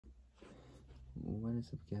What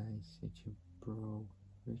is up, guys? It's your bro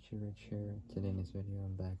Rich here. Today in this video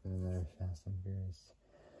I'm back with another Fast and Furious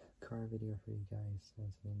car video for you guys. So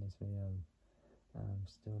today in this video I'm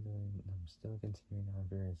still continuing on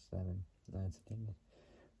Furious 7.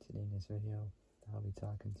 Today in this video I'll be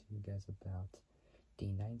talking to you guys about the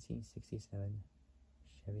 1967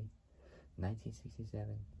 Chevy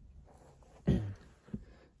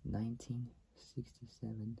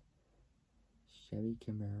 1967 Chevy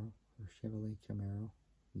Camaro or Chevrolet Camaro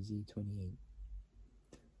Z28.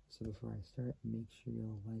 So before I start, make sure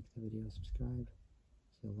you'll like the video, subscribe.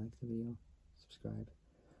 So like the video, subscribe,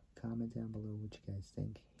 comment down below what you guys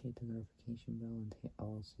think, hit the notification bell and hit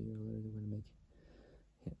all so you're alerted when I make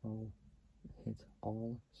hit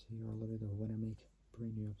all so you're alerted when I make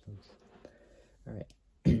brand new uploads. Alright.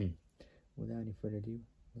 Without any further ado,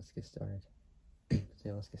 let's get started.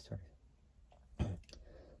 Let's get started.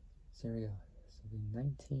 So here we go. So the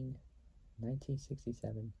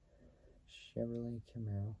 1967 Chevrolet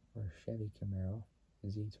Camaro or Chevy Camaro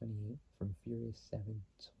Z28 from Furious 7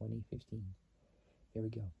 2015. Here we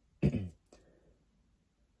go.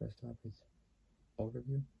 First off is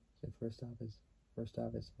overview. So first off is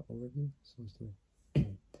overview. So let's do it.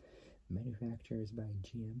 Manufacturer is by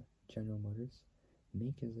GM, General Motors.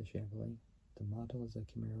 Make is a Chevrolet. The model is a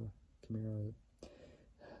Camaro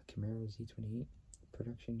Z28.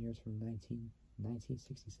 Production years from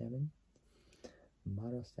 1967.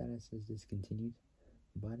 Model status is discontinued.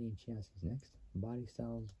 Body and chassis is next. Body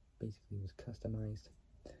styles basically was customized.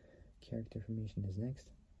 Character information is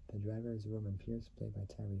next. The driver is Roman Pierce, played by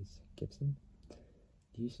Tyrese Gibson.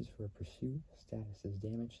 The uses for pursuit. Status is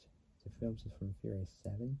damaged. The films is from Furious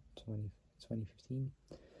 7 2015.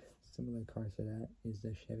 Similar cars to that is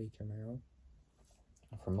the Chevy Camaro.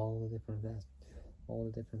 From all the different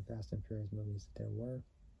Fast and Furious movies that there were.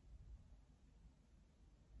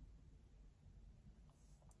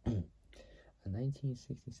 A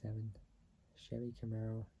 1967 Chevy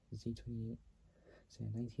Camaro Z28. So a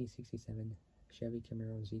 1967 Chevy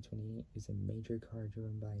Camaro Z28 is a major car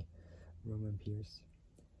driven by Roman Pierce.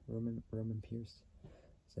 Roman Pierce.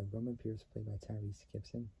 So Roman Pierce, played by Tyrese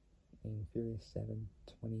Gibson in Furious 7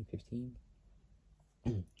 2015.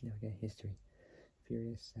 Now we got history.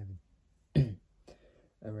 Furious 7.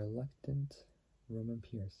 A reluctant Roman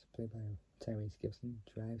Pierce, played by Tyrese Gibson,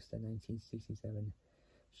 drives the 1967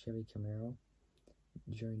 Chevy Camaro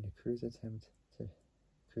during the cruise attempt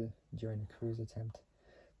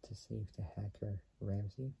to save the hacker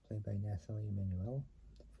Ramsey, played by Nathalie Emmanuel,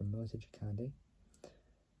 from Mose Gicande.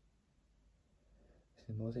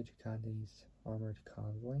 So Mose Gicande's armored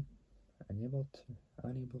convoy, unable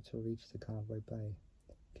to reach the convoy by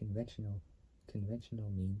conventional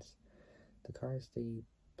means. The cars they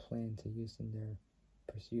planned to use in their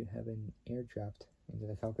pursuit have been airdropped into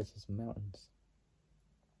the Caucasus Mountains.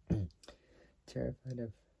 Terrified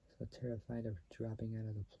of dropping out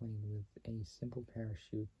of the plane with a simple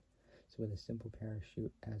parachute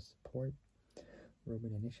as support,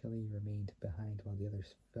 Roman initially remained behind while the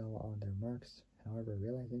others fell on their marks. However,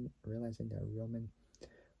 realizing that Roman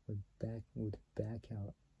would back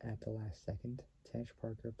out at the last second, Tej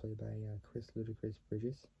Parker, played by Chris Ludacris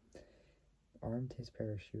Bridges, armed his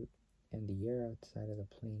parachute, and the air outside of the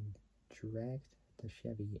plane dragged the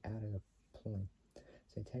Chevy out of the plane.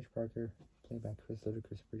 So Tej Parker, played by Chris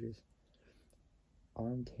Ludacris Bridges,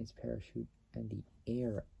 armed his parachute, and the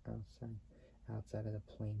air outside of the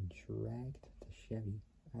plane dragged the Chevy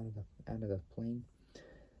out of the plane.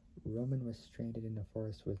 Roman was stranded in the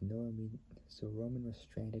forest with no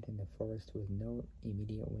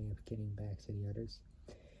immediate way of getting back to the others.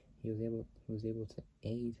 He was able to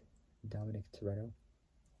aid Dominic Toretto,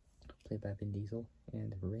 played by Vin Diesel,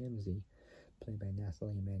 and Ramsey, played by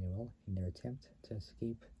Nathalie Emmanuel, in their attempt to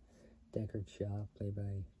escape Deckard Shaw, played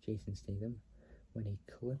by Jason Statham, when he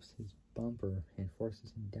clips his bumper and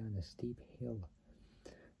forces him down the steep hill.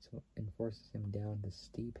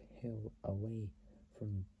 Away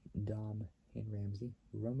from Dom and Ramsey.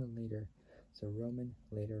 Roman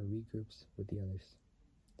later regroups with the others.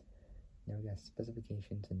 Now we got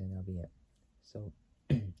specifications and then that'll be it. So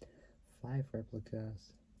five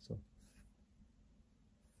replicas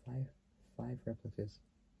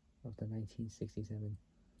of the 1967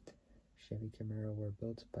 Chevy Camaro were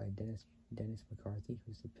built by Dennis McCarthy,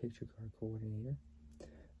 who's the picture car coordinator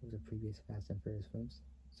of the previous Fast and Furious films.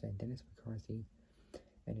 So Dennis McCarthy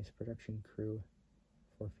and his production crew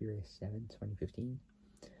for Furious 7 2015.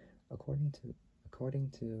 According to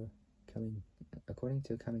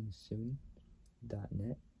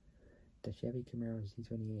ComingSoon.net, the Chevy Camaro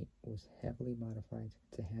Z28 was heavily modified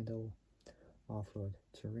to handle off-road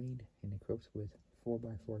terrain and equipped with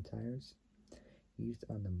 4x4 tires used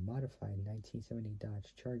on the modified 1970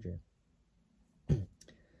 Dodge Charger.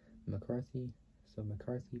 McCarthy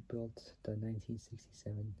built the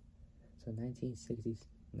 1967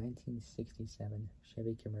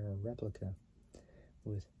 Chevy Camaro replica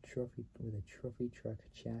with a trophy truck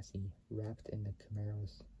chassis wrapped in the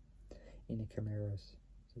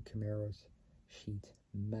Camaro's sheet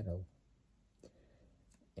metal.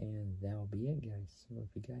 And that'll be it, guys. So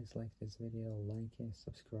if you guys like this video, like and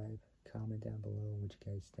subscribe, comment down below what you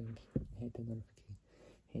guys think. Hit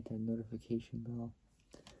the notification bell.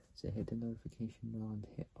 So hit the notification bell and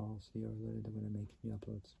hit all so you're alerted when I make new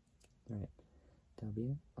uploads. Alright, that'll be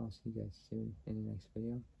it. I'll see you guys soon in the next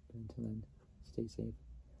video. But until then, stay safe.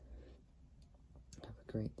 Have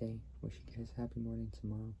a great day. Wish you guys a happy morning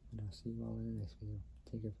tomorrow. And I'll see you all in the next video.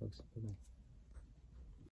 Take care, folks. Bye-bye.